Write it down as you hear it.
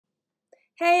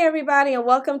Hey everybody, and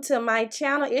welcome to my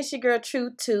channel. It's your girl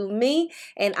TRU2ME,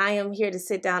 and I am here to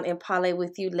sit down and parlay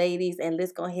with you ladies, and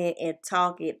let's go ahead and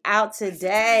talk it out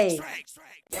today.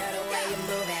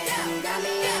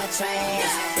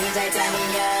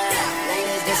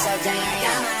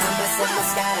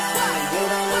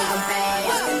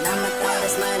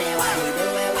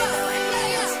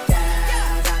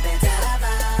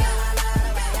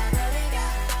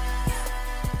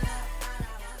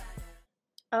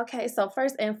 Okay, so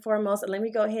first and foremost, let me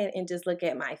go ahead and just look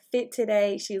at my fit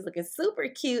today. She's looking super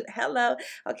cute. Hello.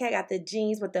 Okay, I got the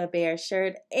jeans with the bear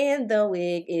shirt, and the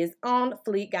wig is on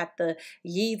fleek. Got the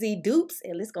Yeezy dupes,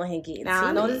 and let's go ahead and get into it. Now,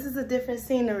 I know this is a different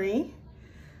scenery,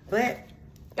 but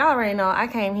y'all already know I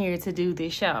came here to do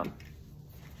this show.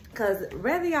 Because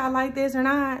whether y'all like this or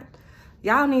not,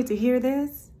 y'all need to hear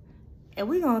this, and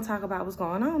we're going to talk about what's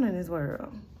going on in this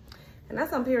world. And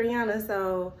that's on Periana,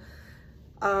 so...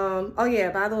 oh yeah,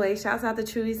 by the way, shouts out to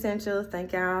True Essentials.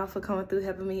 Thank y'all for coming through,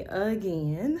 helping me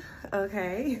again.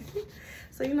 Okay.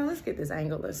 So, you know, let's get this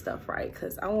angle and stuff right,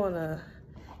 because I want to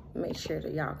make sure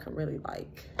that y'all can really,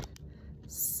 like,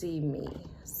 see me.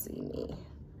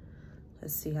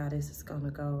 Let's see how this is going to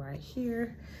go right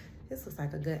here. This looks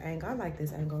like a good angle. I like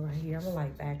this angle right here. I'm going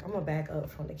to back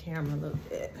up from the camera a little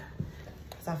bit,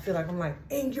 because I feel like I'm, like,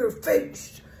 in your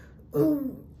face.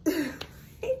 Ooh.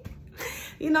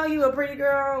 You know you a pretty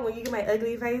girl when you can make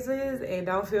ugly faces and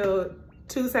don't feel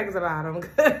 2 seconds about them.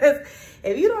 Because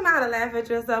if you don't know how to laugh at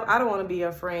yourself, I don't want to be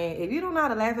your friend. If you don't know how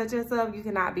to laugh at yourself, you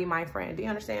cannot be my friend. Do you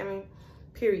understand me?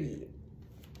 Period.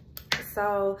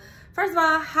 So, first of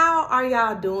all, how are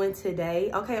y'all doing today?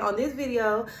 Okay, on this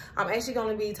video, I'm actually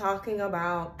going to be talking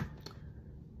about...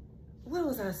 What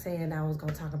was I saying I was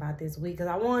going to talk about this week? Because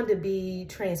I wanted to be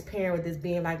transparent with this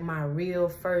being like my real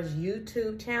first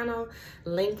YouTube channel,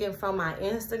 linking from my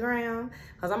Instagram.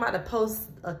 Because I'm about to post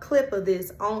a clip of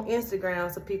this on Instagram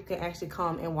so people can actually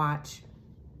come and watch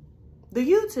the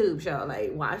YouTube show.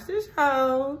 Like, watch the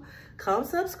show, come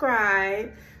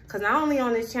subscribe. Because not only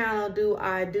on this channel do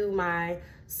I do my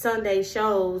Sunday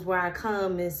shows where I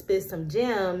come and spit some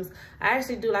gems, I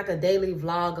actually do like a daily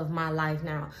vlog of my life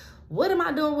now. What am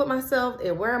I doing with myself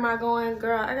and where am I going?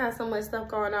 Girl, I got so much stuff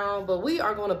going on, but we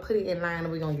are going to put it in line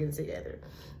and we're going to get it together.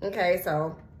 Okay,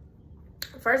 so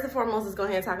first and foremost, let's go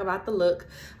ahead and talk about the look.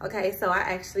 Okay, so I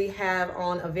actually have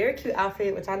on a very cute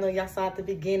outfit, which I know y'all saw at the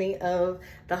beginning of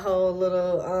the whole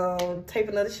little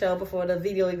taping of the show before the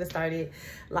video even started.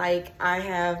 Like, I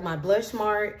have my blush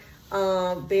mark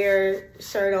bear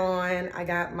shirt on. I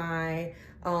got my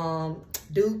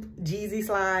dupe Jeezy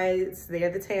slides. They're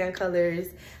the tan colors.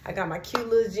 I got my cute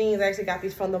little jeans. I actually got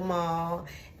these from the mall.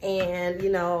 And, you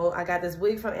know, I got this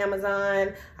wig from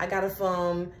Amazon. I got it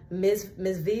from Ms.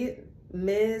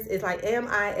 It's like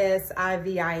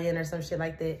MISIVIN or some shit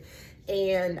like that.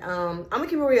 And I'm gonna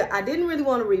keep it real. I didn't really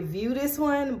want to review this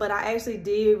one, but I actually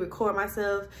did record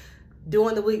myself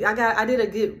doing the wig. I did a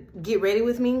good get ready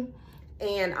with me.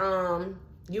 And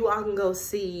you all can go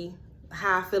see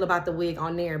how I feel about the wig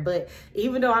on there. But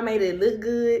even though I made it look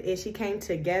good and she came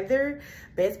together,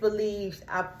 best believe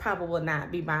I probably will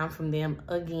not be buying from them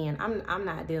again. I'm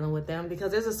not dealing with them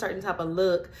because there's a certain type of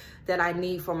look that I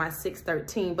need for my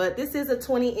 613. But this is a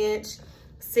 20-inch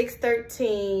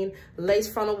 613 lace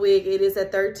frontal wig. It is a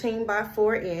 13 by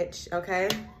 4 inch, okay?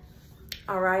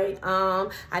 All right,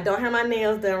 I don't have my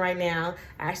nails done right now.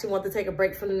 I actually want to take a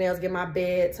break from the nails, give my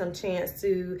bed some chance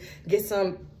to get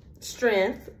some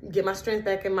strength, get my strength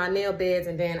back in my nail beds,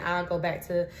 and then I'll go back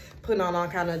to putting on all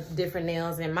kind of different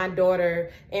nails. And my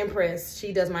daughter, Empress,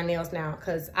 she does my nails now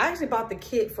because I actually bought the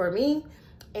kit for me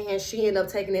and she ended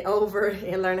up taking it over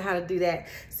and learning how to do that.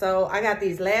 So I got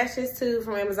these lashes too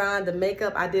from Amazon. The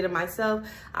makeup, I did it myself.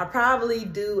 I probably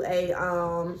do a,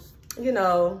 you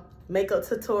know, makeup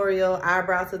tutorial,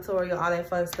 eyebrow tutorial, all that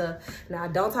fun stuff. Now,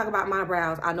 don't talk about my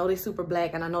brows. I know they super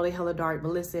black and I know they hella dark,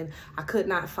 but listen, I could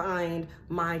not find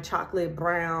my chocolate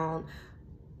brown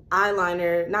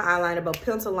eyeliner, not eyeliner, but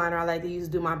pencil liner I like to use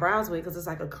to do my brows with because it's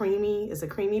like a creamy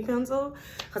pencil.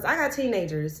 Because I got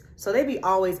teenagers, so they be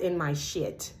always in my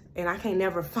shit. And I can't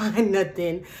never find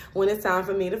nothing when it's time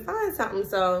for me to find something.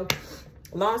 So,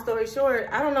 long story short,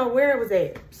 I don't know where it was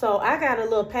at. So, I got a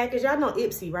little package. Y'all know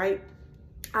Ipsy, right?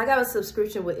 I got a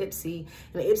subscription with Ipsy,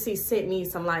 and Ipsy sent me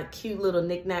some like cute little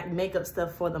knick-knack makeup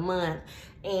stuff for the month.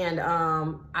 And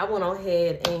I went on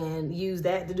ahead and used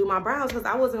that to do my brows because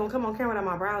I wasn't gonna come on camera without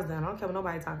my brows done. I don't care what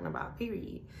nobody talking about,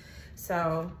 period.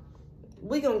 So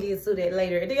we gonna get into that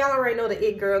later. Do y'all already know the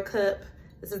It Girl cup?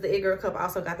 This is the It Girl cup. I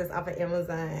also got this off of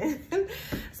Amazon.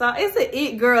 So it's the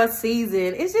It Girl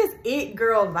season. It's just It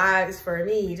Girl vibes for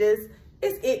me. Just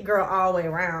it's it girl all the way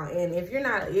around. And if you're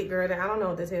not an it girl, then I don't know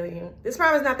what to tell you. This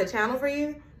probably is not the channel for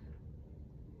you.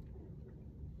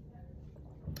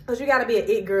 Because you got to be an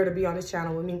it girl to be on this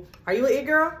channel with me. Are you an it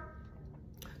girl?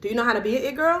 Do you know how to be an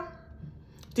it girl?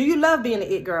 Do you love being an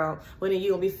it girl? Well, then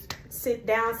you're going to be sit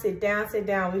down, sit down, sit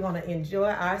down. We're going to enjoy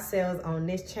ourselves on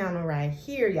this channel right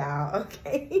here, y'all.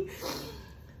 Okay?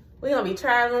 We're going to be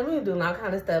traveling. We're doing all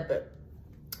kind of stuff. But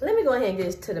let me go ahead and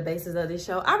get to the basis of this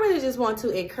show. I really just want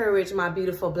to encourage my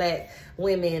beautiful black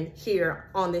women here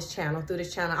on this channel, through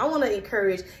this channel. I want to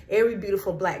encourage every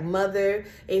beautiful black mother.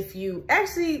 If you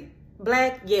actually...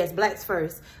 Black, yes, blacks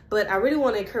first, but I really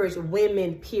want to encourage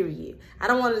women, period. I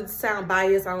don't want to sound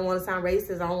biased. I don't want to sound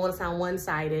racist. I don't want to sound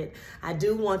one-sided. I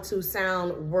do want to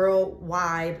sound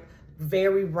worldwide,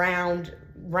 very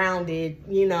rounded,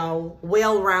 you know,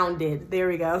 well-rounded. There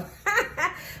we go.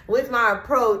 With my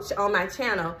approach on my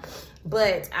channel,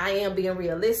 but I am being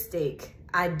realistic.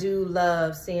 I do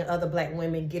love seeing other black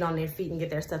women get on their feet and get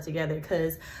their stuff together,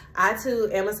 because I too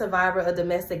am a survivor of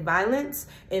domestic violence.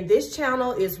 And this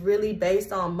channel is really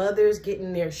based on mothers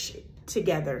getting their shit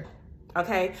together,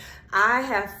 okay? I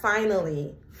have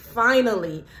finally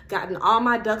gotten all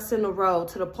my ducks in a row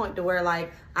to the point to where,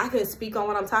 like, I can speak on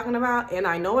what I'm talking about, and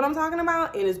I know what I'm talking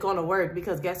about, and it's gonna work,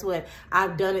 because guess what?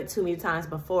 I've done it too many times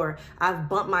before. I've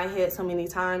bumped my head so many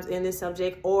times in this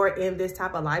subject or in this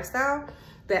type of lifestyle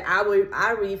that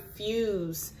I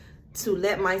refuse to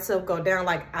let myself go down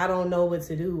like I don't know what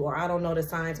to do, or I don't know the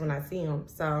signs when I see them.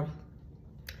 So,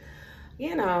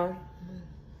 you know,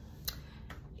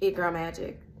 it girl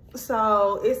magic.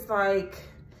 So it's like,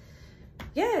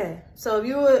 yeah. So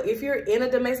if you're in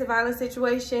a domestic violence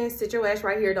situation, sit your ass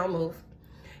right here, don't move.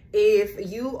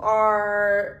 If you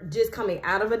are just coming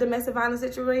out of a domestic violence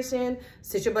situation,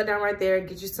 sit your butt down right there,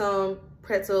 get you some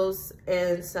pretzels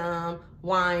and some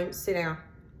wine, sit down,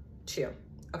 chill,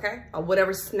 okay? Or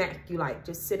whatever snack you like,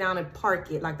 just sit down and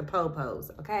park it like the po-pos,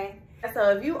 okay?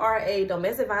 So if you are a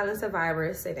domestic violence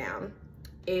survivor, sit down.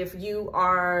 If you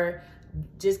are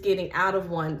just getting out of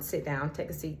one, sit down, take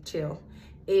a seat, chill.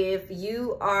 If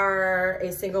you are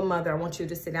a single mother, I want you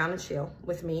to sit down and chill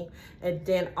with me. And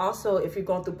then also, if you're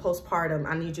going through postpartum,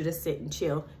 I need you to sit and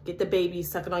chill. Get the baby,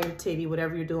 suck it on your titty,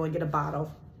 whatever you're doing, get a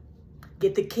bottle.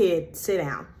 Get the kid, sit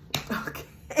down,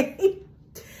 okay?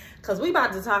 Because we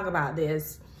about to talk about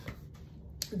this.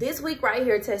 This week right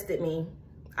here tested me.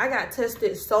 I got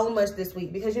tested so much this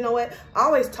week because, you know what? I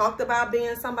always talked about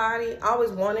being somebody. I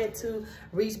always wanted to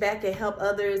reach back and help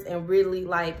others and really,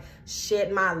 like,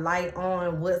 shed my light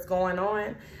on what's going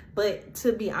on. But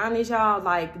to be honest, y'all,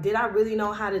 like, did I really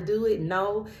know how to do it?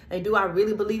 No. And do I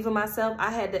really believe in myself?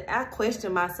 I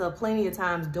questioned myself plenty of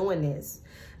times doing this.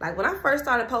 Like, when I first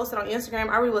started posting on Instagram,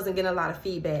 I really wasn't getting a lot of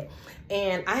feedback.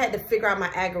 And I had to figure out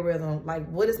my algorithm. Like,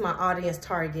 what is my audience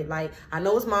target? Like, I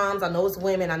know it's moms, I know it's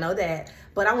women, I know that.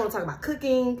 But I want to talk about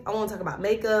cooking. I want to talk about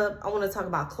makeup. I want to talk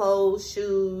about clothes,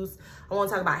 shoes. I want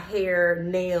to talk about hair,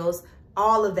 nails,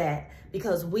 all of that.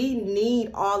 Because we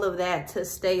need all of that to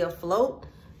stay afloat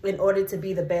in order to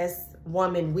be the best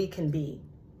woman we can be.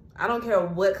 I don't care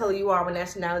what color you are, what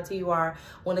nationality you are.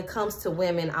 When it comes to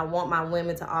women, I want my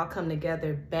women to all come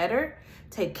together better,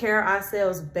 take care of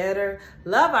ourselves better,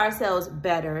 love ourselves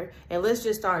better, and let's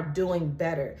just start doing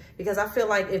better. Because I feel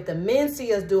like if the men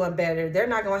see us doing better, they're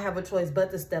not gonna have a choice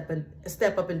but to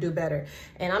step up and do better.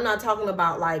 And I'm not talking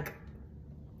about like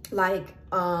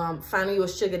finding you a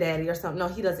sugar daddy or something. No,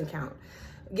 he doesn't count.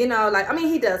 You know, like, I mean,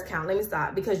 he does count. Let me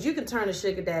stop. Because you can turn a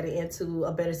sugar daddy into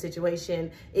a better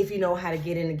situation if you know how to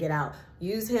get in and get out.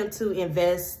 Use him to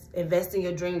invest in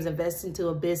your dreams, invest into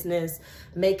a business,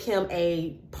 make him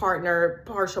a partner,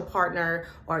 partial partner,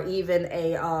 or even a,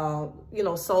 you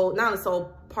know, not a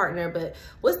sole partner, but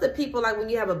what's the people like when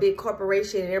you have a big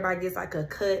corporation and everybody gets like a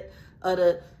cut of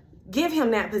the, give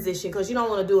him that position, because you don't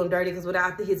want to do him dirty, because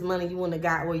without his money, you wouldn't have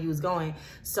got where you was going.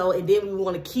 So, and then we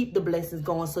want to keep the blessings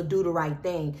going, so do the right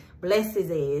thing. Bless his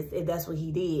ass if that's what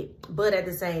he did. But at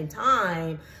the same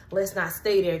time, let's not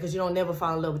stay there, because you don't never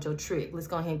fall in love with your trick. Let's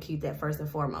go ahead and keep that first and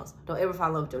foremost. Don't ever fall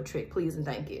in love with your trick, please and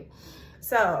thank you.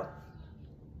 So,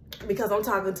 because I'm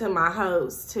talking to my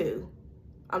hoes too.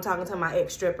 I'm talking to my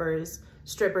ex-strippers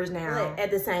now. But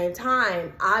at the same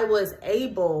time, I was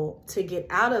able to get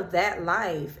out of that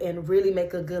life and really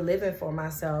make a good living for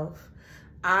myself.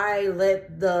 I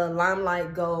let the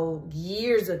limelight go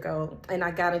years ago, and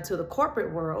I got into the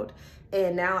corporate world,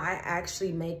 and now I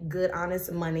actually make good,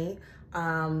 honest money,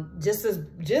 just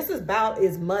about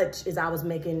as much as I was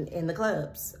making in the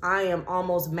clubs. I am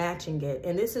almost matching it,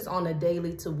 and this is on a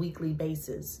daily to weekly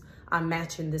basis. I'm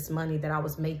matching this money that I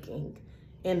was making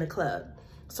in the club.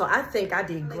 So I think I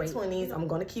did great. 20s, I'm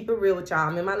gonna keep it real with y'all.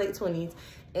 I'm in my late 20s,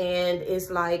 and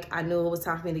it's like I knew it was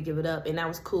time for me to give it up, and that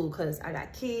was cool because I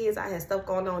got kids, I had stuff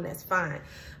going on, that's fine.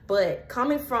 But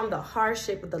coming from the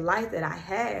hardship of the life that I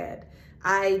had,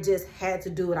 I just had to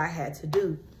do what I had to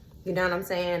do. You know what I'm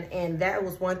saying? And that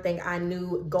was one thing I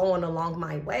knew going along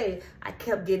my way. I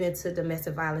kept getting into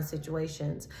domestic violence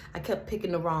situations. I kept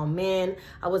picking the wrong men.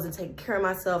 I wasn't taking care of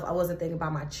myself. I wasn't thinking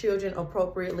about my children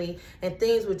appropriately. And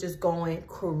things were just going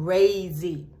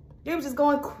crazy. They were just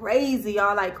going crazy,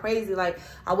 y'all, like crazy. Like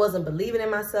I wasn't believing in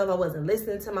myself. I wasn't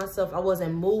listening to myself. I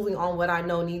wasn't moving on what I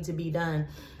know needs to be done.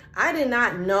 I did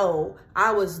not know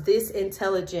I was this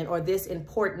intelligent or this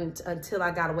important until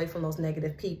I got away from those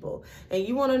negative people. And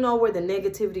you want to know where the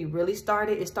negativity really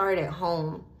started? It started at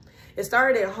home. It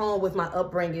started at home with my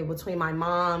upbringing between my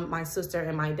mom, my sister,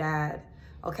 and my dad,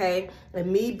 okay?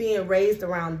 And me being raised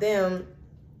around them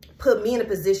put me in a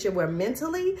position where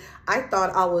mentally, I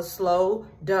thought I was slow,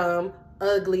 dumb,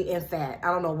 ugly, and fat. I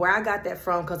don't know where I got that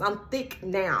from because I'm thick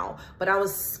now, but I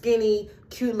was skinny,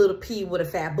 cute little pea with a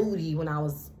fat booty when I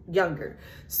was younger.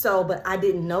 So, but I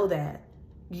didn't know that.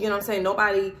 You know what I'm saying?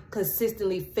 Nobody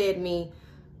consistently fed me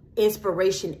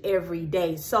inspiration every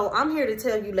day. So I'm here to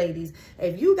tell you ladies,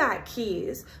 if you got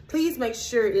kids, please make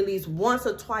sure at least once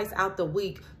or twice out the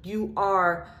week, you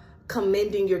are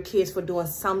commending your kids for doing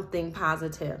something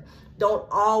positive. Don't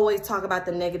always talk about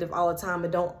the negative all the time,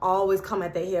 and don't always come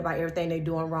at their head about everything they're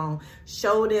doing wrong.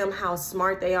 Show them how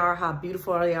smart they are, how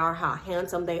beautiful they are, how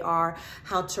handsome they are,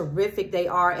 how terrific they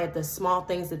are at the small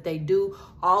things that they do,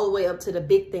 all the way up to the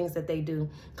big things that they do.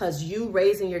 Because you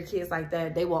raising your kids like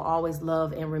that, they will always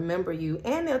love and remember you,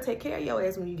 and they'll take care of your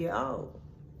ass when you get old.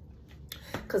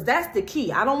 Because that's the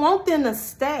key. I don't want them to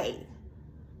stay.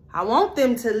 I want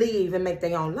them to leave and make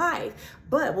their own life.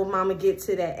 But when mama get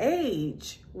to that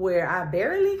age where I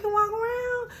barely can walk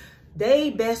around, they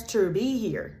best to be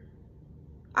here.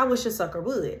 I wish a sucker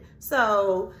would.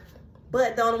 So,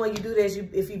 but the only way you do that is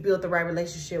if you build the right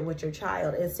relationship with your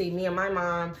child. And see, me and my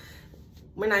mom,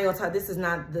 we're not gonna talk, this is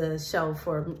not the show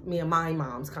for me and my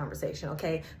mom's conversation,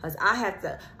 okay? Because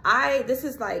this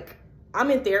is like,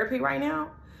 I'm in therapy right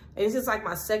now. And this is like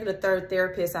my second or third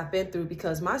therapist I've been through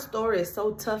because my story is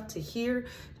so tough to hear.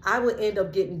 I would end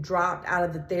up getting dropped out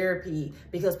of the therapy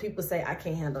because people say, I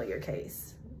can't handle your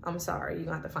case. I'm sorry, you're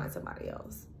gonna have to find somebody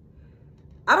else.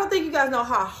 I don't think you guys know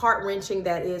how heart-wrenching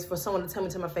that is for someone to tell me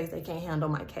to my face they can't handle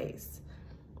my case,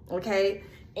 okay?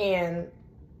 And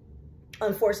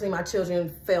unfortunately, my children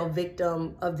fell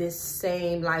victim of this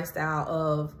same lifestyle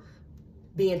of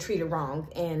being treated wrong,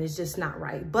 and it's just not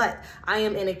right. But I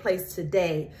am in a place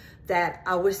today that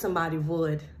I wish somebody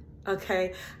would,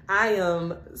 okay? I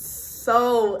am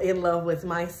so in love with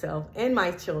myself and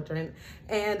my children,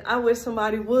 and I wish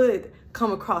somebody would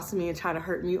come across me and try to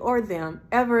hurt me or them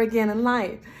ever again in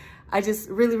life. I just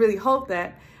really, really hope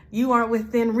that you aren't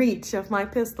within reach of my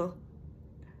pistol,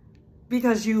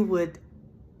 because you would.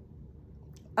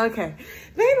 Okay,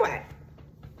 but anyway,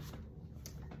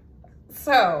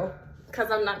 so, because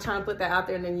I'm not trying to put that out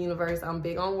there in the universe. I'm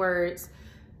big on words,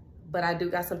 but I do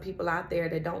got some people out there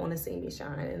that don't want to see me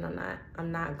shine, and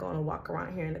I'm not going to walk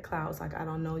around here in the clouds like I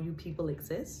don't know you people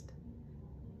exist.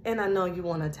 And I know you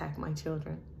want to attack my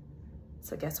children.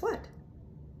 So guess what?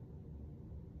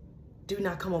 Do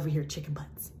not come over here chicken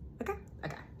butts. Okay?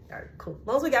 Okay. All right, cool.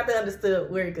 Once we got that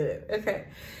understood, we're good. Okay.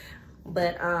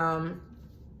 But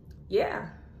yeah.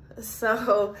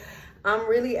 So I'm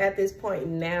really at this point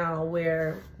now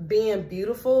where being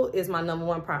beautiful is my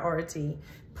 #1 priority.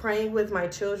 Praying with my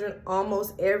children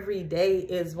almost every day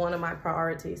is one of my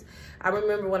priorities. I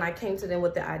remember when I came to them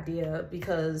with the idea,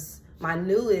 because my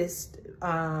newest,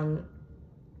 the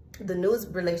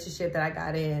newest relationship that I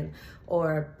got in,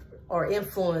 or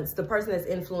influence, the person that's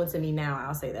influencing me now,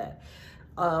 I'll say that,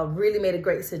 really made a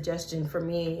great suggestion for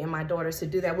me and my daughters to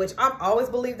do that, which I've always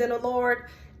believed in the Lord.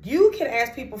 You can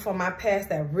ask people from my past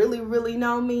that really, really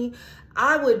know me.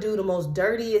 I would do the most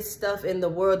dirtiest stuff in the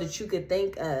world that you could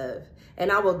think of.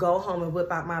 And I would go home and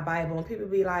whip out my Bible, and people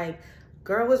be like,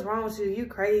 girl, what's wrong with you? You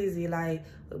crazy. Like,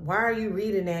 why are you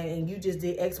reading that and you just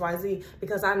did X, Y, Z?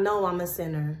 Because I know I'm a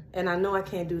sinner, and I know I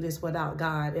can't do this without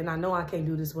God, and I know I can't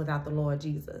do this without the Lord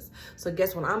Jesus. So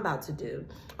guess what I'm about to do?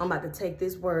 I'm about to take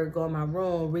this word, go in my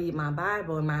room, read my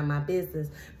Bible, and mind my business,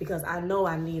 because I know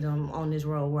I need them on this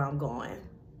road where I'm going.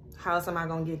 How else am I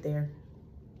gonna get there?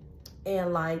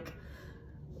 And like,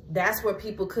 that's where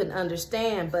people couldn't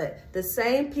understand. But the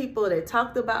same people that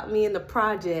talked about me in the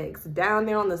projects down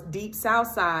there on the deep south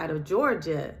side of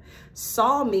Georgia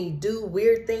saw me do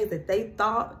weird things that they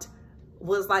thought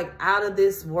was like out of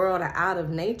this world or out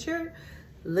of nature.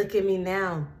 Look at me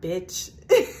now, bitch.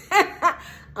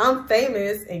 I'm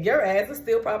famous and your ass is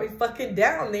still probably fucking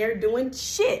down there doing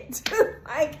shit.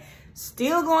 Like,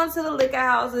 still going to the liquor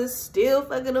houses, still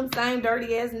fucking them same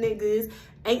dirty ass niggas,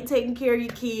 ain't taking care of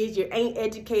your kids, you ain't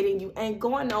educating, you ain't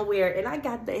going nowhere. And I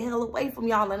got the hell away from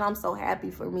y'all and I'm so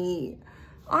happy for me.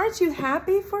 Aren't you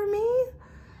happy for me?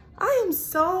 I am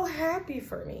so happy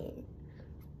for me.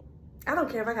 I don't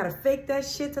care if I gotta fake that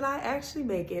shit till I actually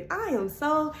make it. I am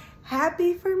so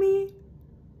happy for me.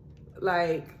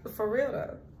 Like, for real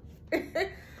though. and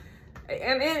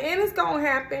it's gonna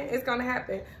happen. It's gonna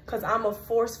happen. Cause I'ma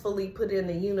forcefully put it in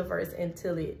the universe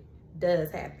until it does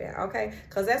happen, okay?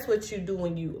 Cause that's what you do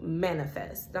when you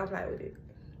manifest. Don't play with it.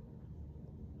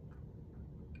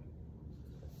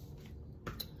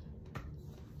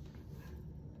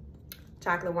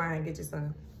 Chocolate wine, get you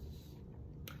some.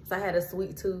 So I had a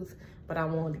sweet tooth, but I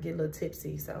wanted to get a little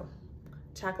tipsy. So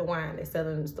chocolate wine, they sell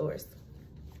it in the stores.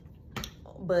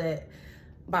 But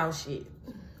bottle shit.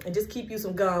 And just keep you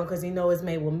some gum because you know it's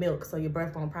made with milk. So your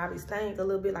breath won't probably stink a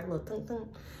little bit, like a little tunk.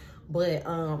 But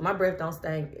my breath don't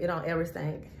stink. It don't ever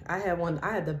stink. I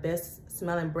had the best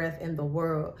smelling breath in the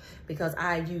world because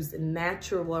I use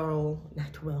natural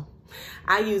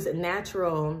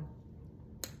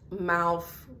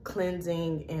mouth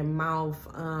cleansing and mouth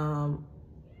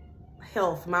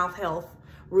health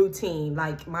routine.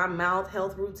 Like, my mouth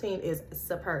health routine is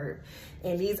superb.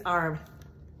 And these are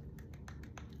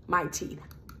my teeth,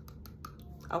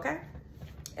 okay?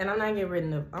 And I'm not getting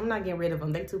rid of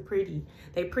them. They too pretty.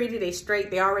 They pretty, they straight,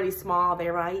 they already small,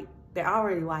 they're right. They're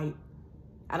already white.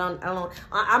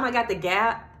 I might got the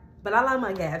gap, but I like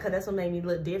my gap because that's what made me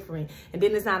look different. And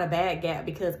then it's not a bad gap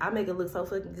because I make it look so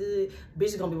fucking good. Bitch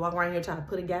is gonna be walking around here trying to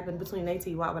put a gap in between their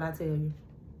teeth. Why would I tell you?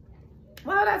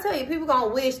 Why would I tell you? People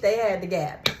gonna wish they had the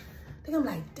gap. They're gonna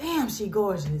be like, damn, she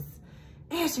gorgeous.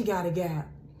 And she got a gap.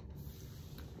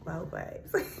 Both ways.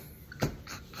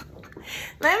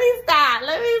 Let me stop.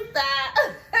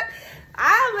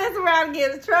 I'll mess around and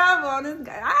get in trouble on this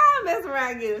guy. I'll mess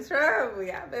around and get in trouble.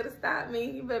 Y'all better stop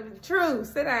me. You better be true.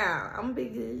 Sit down. I'm gonna be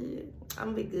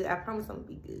good. I promise I'm gonna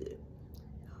be good.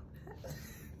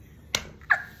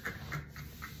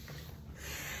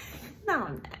 No,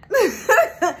 I'm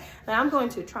not. I'm going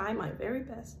to try my very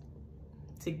best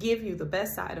to give you the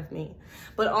best side of me.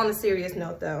 But on a serious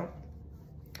note though,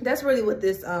 that's really what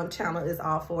this channel is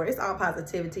all for. It's all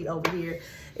positivity over here.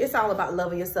 It's all about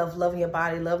loving yourself, loving your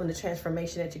body, loving the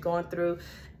transformation that you're going through.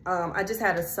 I just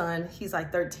had a son. He's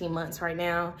like 13 months right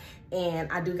now.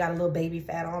 And I do got a little baby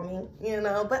fat on me, you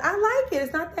know. But I like it.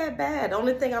 It's not that bad. The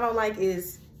only thing I don't like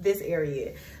is this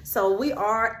area. So we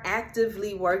are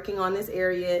actively working on this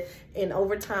area. And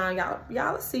over time,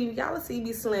 y'all see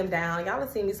me slim down. Y'all will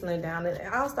see me slim down. And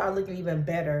I'll start looking even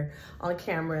better on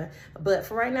camera. But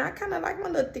for right now, I kind of like my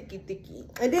little thicky.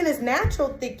 And then it's natural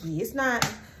thicky. It's not,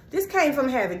 this came from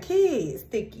having kids,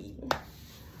 thicky.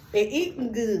 And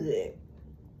eating good.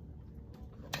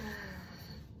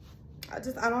 I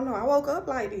don't know. I woke up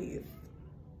like this.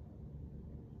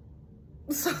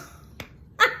 So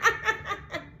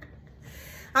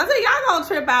I think y'all gonna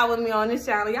trip out with me on this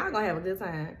channel. Y'all gonna have a good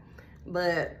time.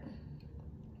 But,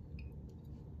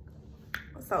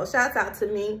 so shouts out to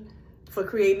me for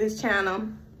creating this channel.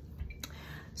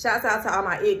 Shouts out to all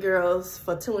my it girls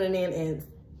for tuning in and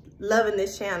loving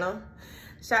this channel.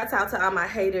 Shouts out to all my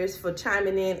haters for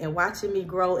chiming in and watching me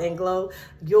grow and glow.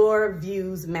 Your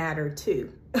views matter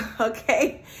too,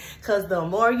 okay? Because the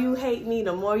more you hate me,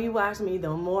 the more you watch me,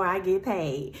 the more I get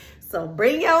paid. So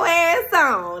bring your ass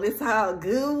on. It's all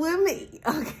good with me,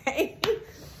 okay?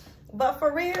 But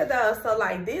for real though, so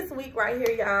like this week right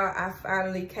here, y'all, I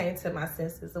finally came to my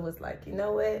senses. It was like, you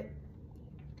know what?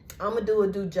 I'm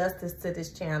gonna do justice to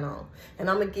this channel. And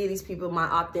I'm gonna give these people my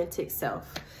authentic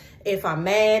self. If I'm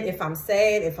mad, if I'm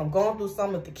sad, if I'm going through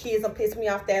something, if the kids are pissing me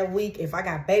off that week, if I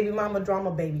got baby mama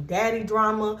drama, baby daddy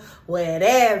drama,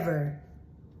 whatever.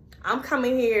 I'm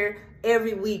coming here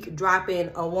every week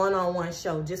dropping a one-on-one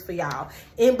show just for y'all.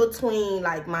 In between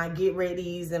like my get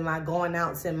readies and my going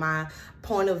outs and my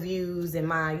point of views and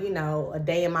my, you know, a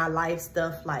day in my life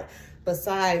stuff. Like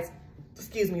besides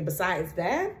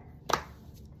that,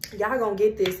 y'all gonna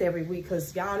get this every week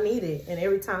because y'all need it. And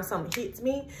every time something hits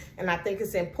me and I think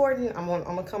it's important, I'm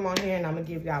gonna come on here and I'm gonna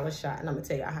give y'all a shot and I'm gonna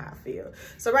tell y'all how I feel.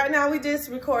 So right now we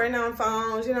just recording on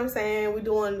phones, you know what I'm saying? We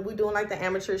doing like the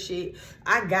amateur shit.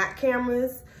 I got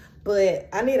cameras, but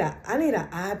I need an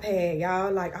iPad,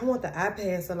 y'all. Like I want the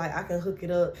iPad so like I can hook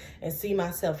it up and see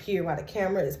myself here while the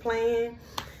camera is playing.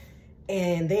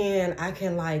 And then I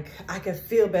can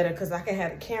feel better because I can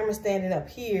have the camera standing up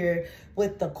here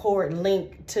with the cord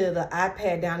linked to the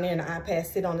iPad down there, and the iPad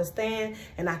sit on the stand,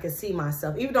 and I can see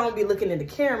myself. Even though I don't be looking in the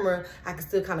camera, I can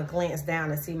still kind of glance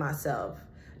down and see myself,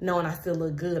 knowing I still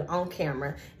look good on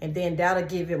camera. And then that'll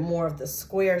give it more of the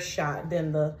square shot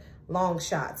than the long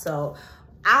shot. So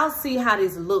I'll see how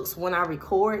this looks when I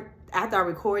record, after I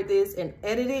record this and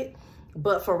edit it.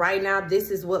 But for right now,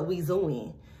 this is what we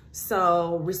doing.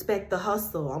 So respect the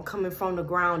hustle. I'm coming from the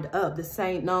ground up. This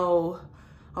ain't no,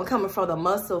 I'm coming from the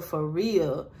muscle for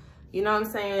real. You know what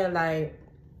I'm saying? Like,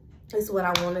 it's what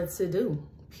I wanted to do,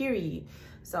 period.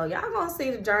 So y'all gonna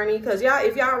see the journey, because y'all,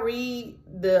 if y'all read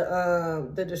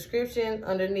the description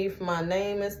underneath my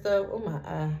name and stuff, oh my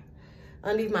eye,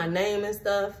 underneath my name and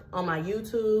stuff on my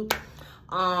YouTube,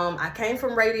 I came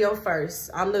from radio first.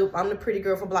 I'm the pretty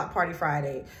girl from Block Party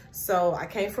Friday. So I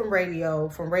came from radio.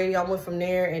 From radio, I went from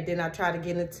there, and then I tried to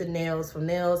get into nails. From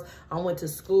nails, I went to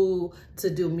school to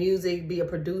do music, be a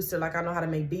producer. Like, I know how to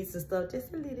make beats and stuff,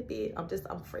 just a little bit.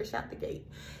 I'm fresh out the gate.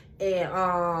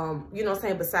 And, you know what I'm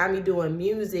saying? Beside me doing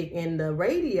music and the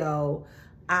radio,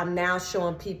 I'm now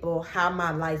showing people how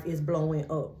my life is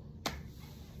blowing up.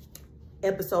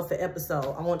 Episode for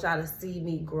episode. I want y'all to see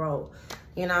me grow.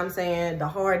 You know what I'm saying? The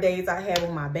hard days I had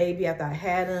with my baby after I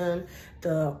had him,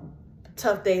 the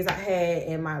tough days I had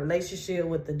in my relationship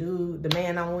with the dude, the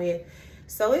man I'm with.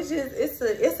 So it's just,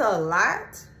 it's a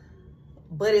lot,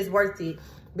 but it's worth it,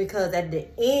 because at the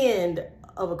end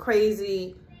of a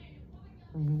crazy,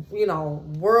 you know,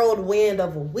 whirlwind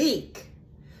of a week,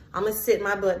 I'm gonna sit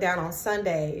my butt down on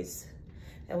Sundays,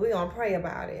 and we're gonna pray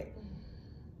about it,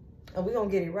 and we're gonna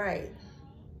get it right,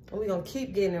 and we're gonna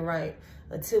keep getting it right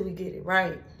until we get it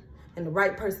right. And the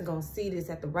right person gonna see this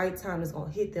at the right time. It's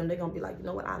gonna hit them. They're gonna be like, you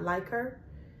know what, I like her,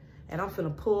 and I'm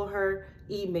finna pull her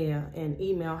email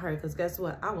her, because guess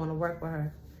what, I want to work with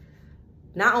her.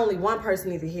 Not only one person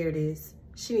needs to hear this,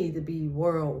 she needs to be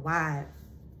worldwide.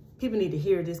 People need to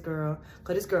hear this girl,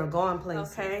 because this girl going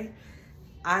places. Okay,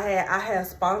 I have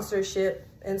sponsorship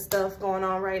and stuff going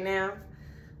on right now,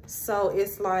 so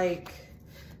it's like,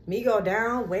 me go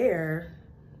down where?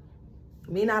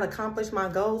 Me not accomplish my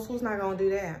goals? Who's not gonna do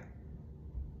that?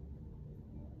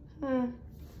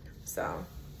 So,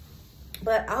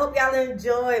 but I hope y'all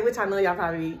enjoy, which I know y'all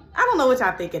probably, I don't know what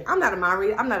y'all thinking. I'm not a mind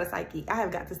reader, I'm not a psychic. I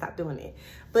have got to stop doing it.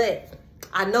 But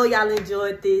I know y'all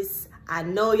enjoyed this. I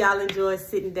know y'all enjoyed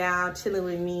sitting down, chilling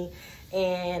with me.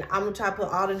 And I'm gonna try to put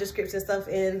all the description stuff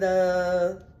in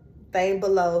the thing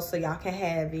below so y'all can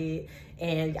have it.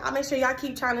 And y'all make sure y'all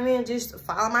keep chiming in. Just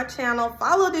follow my channel.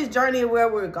 Follow this journey of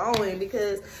where we're going,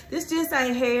 because this just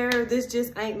ain't hair. This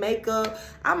just ain't makeup.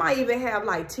 I might even have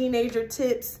like teenager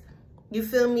tips. You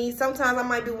feel me? Sometimes I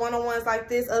might do one-on-ones like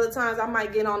this. Other times I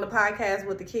might get on the podcast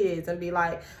with the kids and be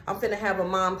like, I'm finna have a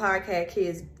mom podcast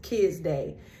kids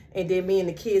day. And then me and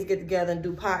the kids get together and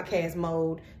do podcast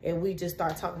mode, and we just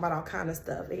start talking about all kind of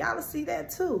stuff. And y'all will see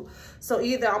that too. So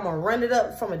either I'm gonna run it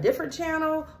up from a different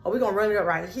channel, or we're gonna run it up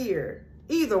right here.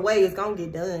 Either way, it's gonna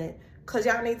get done, because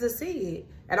y'all need to see it.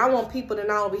 And I want people to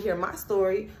not only hear my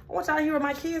story, I want y'all to hear what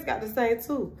my kids got to say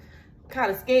too. I'm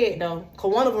kind of scared though,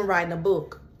 because one of them writing a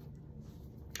book.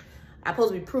 I'm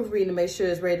supposed to be proofreading to make sure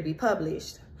it's ready to be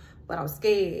published. But I'm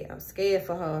scared. I'm scared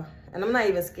for her. And I'm not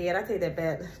even scared. I take that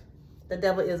back. The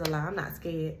devil is a lie. I'm not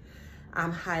scared.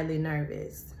 I'm highly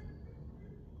nervous.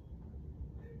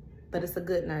 But it's a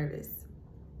good nervous.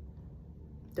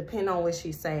 Depending on what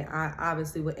she say, I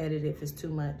obviously would edit it if it's too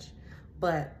much.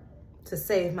 But to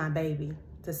save my baby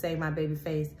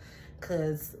face,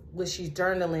 because what she's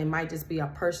journaling might just be a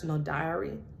personal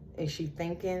diary, and she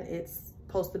thinking it's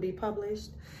supposed to be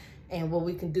published. And what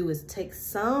we can do is take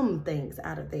some things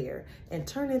out of there and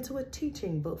turn into a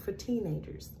teaching book for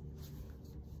teenagers.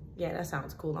 Yeah, that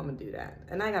sounds cool. I'm gonna do that.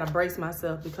 And I gotta brace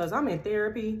myself, because I'm in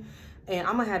therapy, and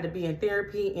I'm gonna have to be in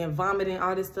therapy and vomiting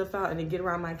all this stuff out, and then get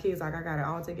around my kids like I got it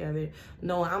all together,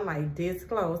 knowing I'm like this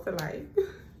close to like,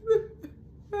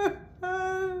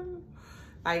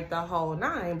 like the whole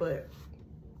nine. But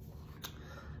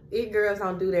it girls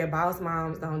don't do that. Boss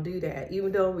moms don't do that.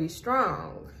 Even though we're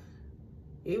strong,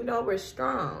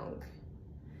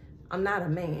 I'm not a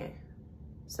man.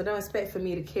 So don't expect for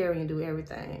me to carry and do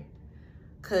everything.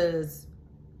 Cause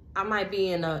I might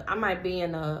be in a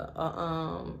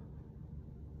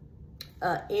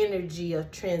energy of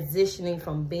transitioning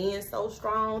from being so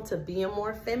strong to being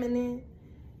more feminine.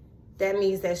 That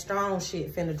means that strong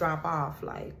shit finna drop off.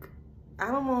 Like, I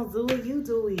don't want to do it, you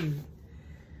do it.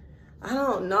 I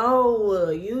don't know,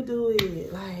 you do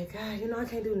it. Like, God, you know I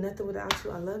can't do nothing without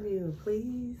you. I love you,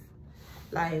 please.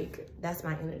 Like, that's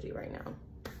my energy right now.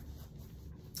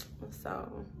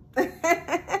 So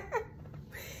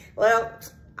Well,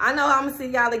 I know I'm gonna see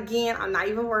y'all again. I'm not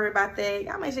even worried about that.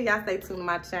 Y'all make sure y'all stay tuned to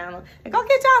my channel. And go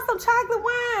get y'all some chocolate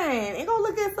wine. And go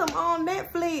look at some on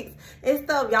Netflix and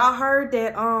stuff. Y'all heard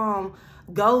that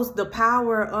Ghost, the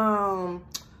Power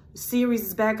series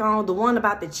is back on. The one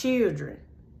about the children.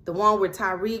 The one with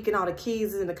Tyreek and all the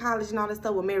kids in the college and all that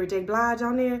stuff with Mary J. Blige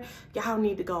on there. Y'all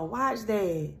need to go watch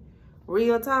that.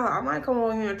 Real talk. I might come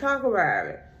on here and talk about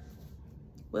it.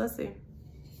 We'll see.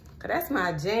 Cause that's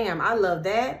my jam. I love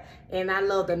that. And I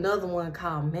loved another one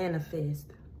called Manifest.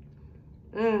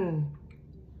 That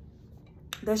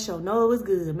show, no, it was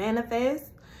good.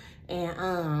 Manifest.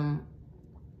 And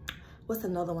what's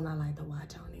another one I like to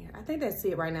watch on there? I think that's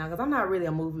it right now, because I'm not really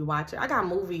a movie watcher. I got a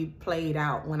movie played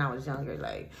out when I was younger.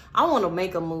 Like, I want to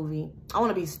make a movie. I want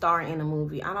to be starring in a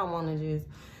movie. I don't want to just,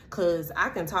 because I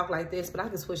can talk like this, but I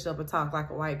can switch it up and talk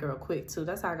like a white girl quick too.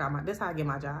 That's how I get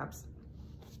my jobs.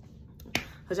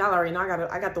 Cause y'all already know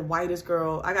I got the whitest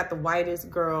girl. I got the whitest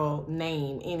girl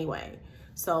name anyway.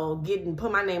 So put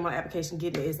my name on the application,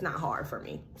 getting it, it's not hard for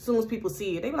me. As soon as people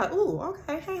see it, they be like, "Ooh,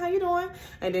 okay, hey, how you doing?"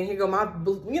 And then here go my,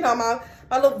 you know, my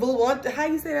little boo one. How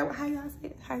you say that? How y'all say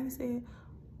it? How you say it?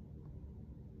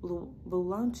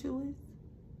 Voluptuous.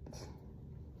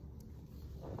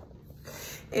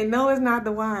 And no, it's not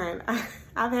the wine.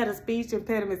 I've had a speech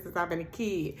impediment since I've been a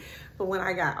kid, but when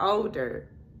I got older,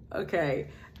 okay,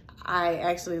 I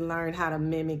actually learned how to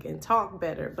mimic and talk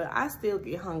better, but I still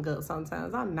get hung up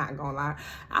sometimes. I'm not gonna lie.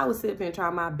 I would sit there and try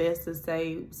my best to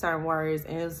say certain words,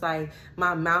 and it's like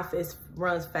my mouth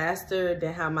runs faster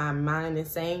than how my mind is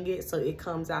saying it, so it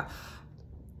comes out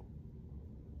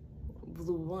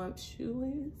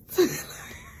voluptuous.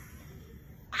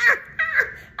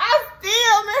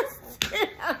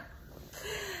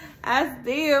 I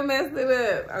still messed it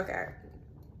up. Okay.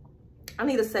 I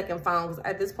need a second phone, because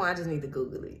at this point, I just need to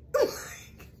Google it.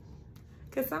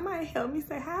 Cause somebody help me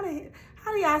say, how do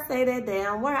y'all say that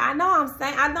damn word? I know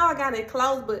I got it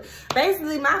close, but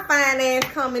basically my fine ass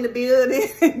come in the building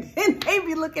and then they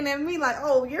be looking at me like,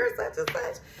 oh, you're such and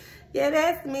such. Yeah,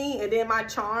 that's me. And then my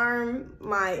charm,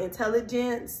 my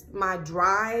intelligence, my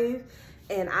drive,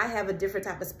 and I have a different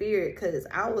type of spirit because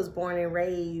I was born and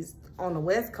raised on the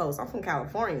West Coast. I'm from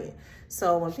California.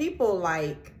 So when people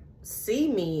like see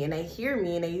me and they hear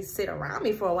me and they sit around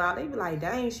me for a while, they be like,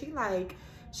 dang, she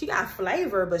got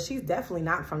flavor, but she's definitely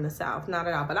not from the South, not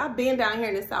at all. But I've been down here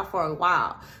in the South for a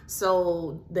while.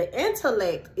 So the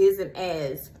intellect isn't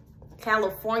as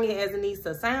California as it needs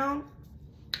to sound,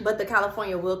 but the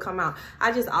California will come out.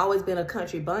 I just always been a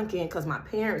country bumpkin because my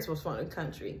parents was from the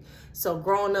country. So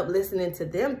growing up listening to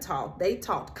them talk, they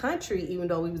talked country even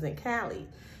though we was in Cali.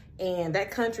 And that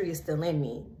country is still in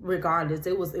me, regardless.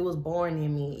 It was born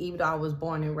in me, even though I was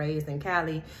born and raised in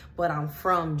Cali, but I'm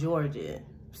from Georgia.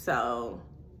 So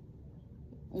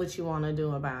what you want to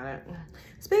do about it?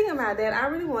 Speaking about that, I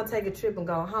really want to take a trip and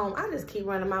go home. I just keep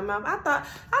running my mouth. I thought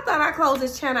I closed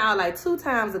this channel out like 2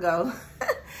 times ago.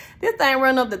 This thing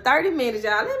run up to 30 minutes,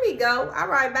 y'all. Let me go. All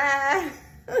right, bye.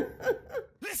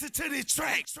 Listen to this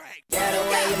track. Yeah, the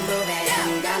way you moving,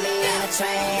 got me in a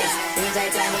trance. DJ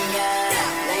turn me up,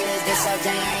 ladies get so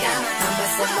jam. I'm a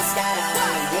superstar,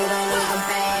 you don't lose them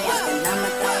fast, and I'm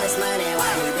a